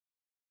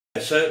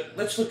So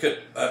let's look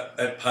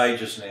at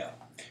pages now.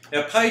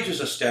 Now pages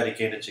are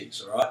static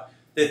entities, all right?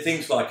 They're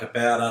things like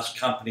about us,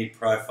 company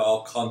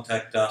profile,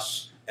 contact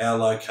us, our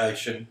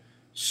location,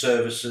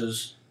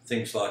 services,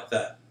 things like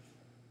that.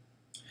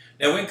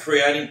 Now when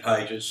creating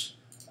pages,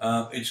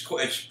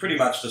 it's pretty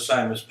much the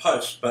same as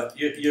posts, but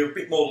you're a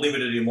bit more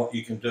limited in what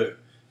you can do.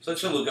 So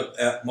let's have a look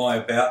at my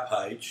about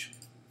page.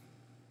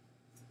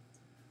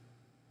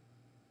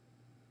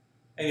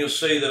 And you'll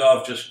see that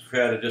I've just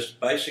created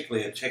just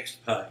basically a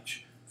text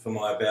page for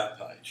my about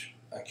page.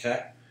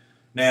 Okay.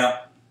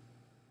 Now,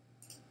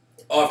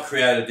 I've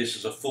created this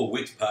as a full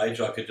width page.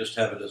 I could just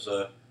have it as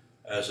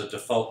a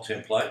default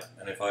template,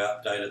 and if I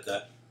updated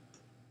that,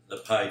 the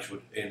page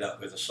would end up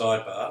with a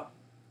sidebar.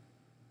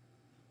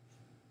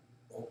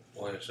 Oh,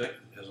 wait a sec,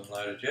 it hasn't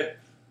loaded yet.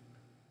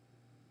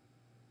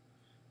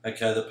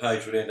 Okay, the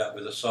page would end up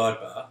with a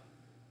sidebar,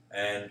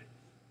 and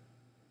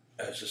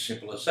it's as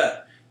simple as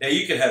that. Now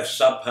you could have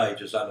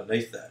sub-pages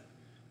underneath that,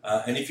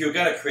 and if you're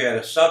going to create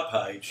a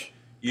sub-page,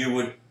 you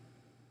would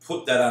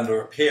put that under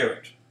a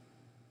parent.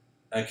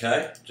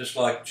 Okay, just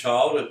like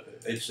child,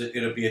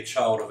 it'll be a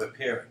child of a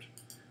parent.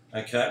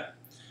 Okay,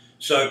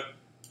 so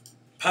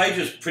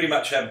pages pretty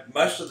much have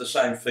most of the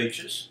same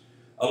features.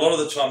 A lot of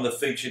the time the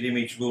featured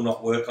image will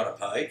not work on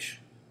a page,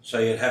 so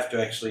you'd have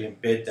to actually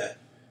embed that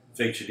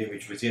featured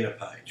image within a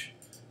page.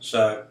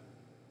 So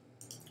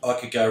I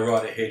could go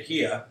right ahead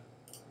here,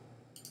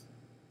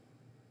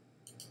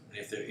 and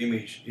if the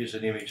image is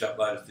an image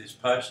uploaded to this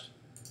post,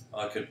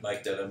 I could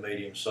make that a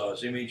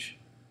medium-sized image,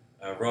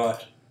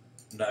 write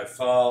no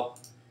file,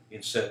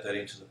 insert that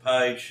into the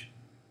page,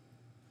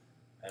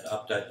 and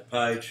update the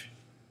page,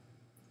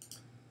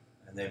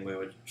 and then we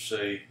would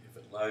see if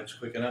it loads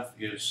quick enough,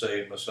 you'd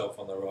see myself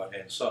on the right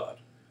hand side.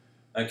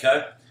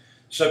 Okay,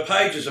 so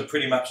pages are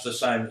pretty much the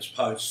same as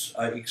posts,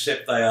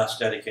 except they are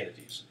static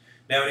entities.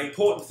 Now an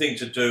important thing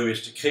to do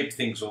is to keep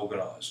things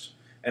organised,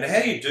 and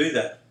how do you do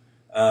that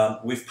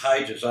with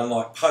pages,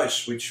 unlike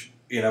posts, which,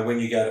 you know, when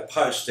you go to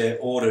post, they're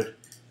ordered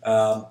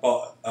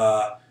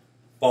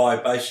by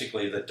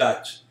basically the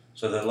date.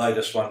 So the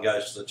latest one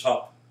goes to the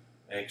top,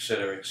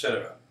 etc.,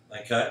 etc.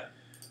 Okay,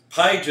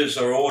 pages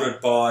are ordered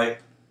by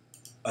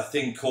a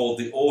thing called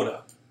the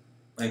order.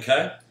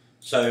 Okay,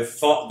 so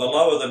the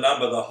lower the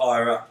number, the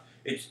higher up.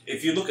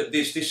 If you look at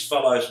this, this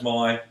follows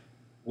my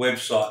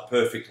website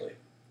perfectly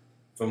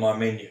for my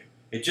menu.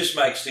 It just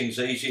makes things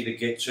easy to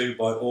get to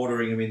by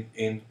ordering them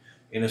in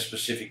a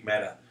specific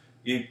manner.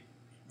 You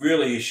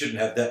shouldn't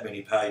have that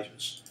many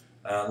pages.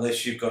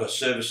 Unless you've got a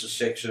services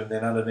section, and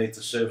then underneath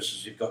the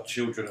services you've got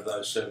children of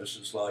those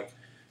services, like,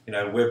 you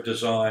know, web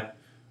design,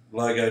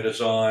 logo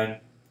design,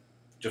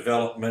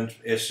 development,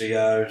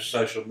 SEO,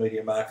 social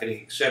media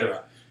marketing,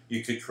 etc.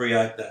 You could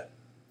create that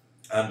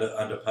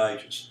under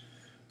pages.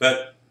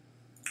 But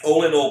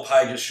all in all,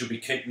 pages should be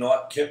kept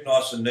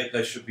nice and neat.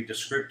 They should be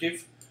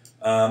descriptive,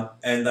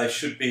 and they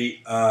should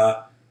be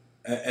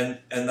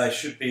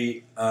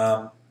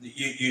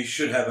you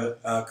should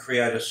have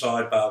create a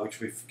sidebar,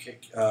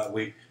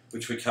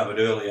 which we covered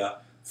earlier,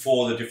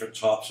 for the different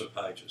types of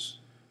pages.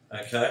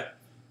 Okay,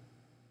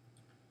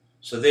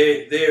 so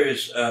there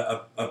is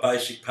a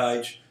basic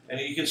page, and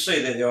you can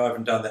see that I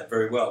haven't done that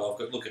very well. I've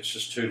got, look, it's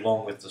just too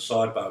long with the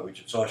sidebar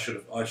widgets.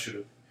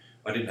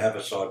 I didn't have a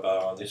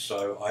sidebar on this,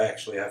 so I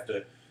actually have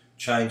to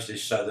change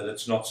this so that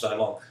it's not so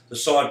long. The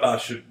sidebar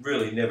should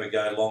really never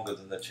go longer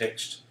than the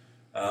text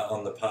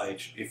on the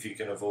page if you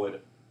can avoid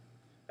it.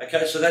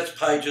 Okay, so that's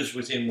pages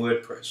within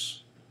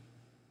WordPress.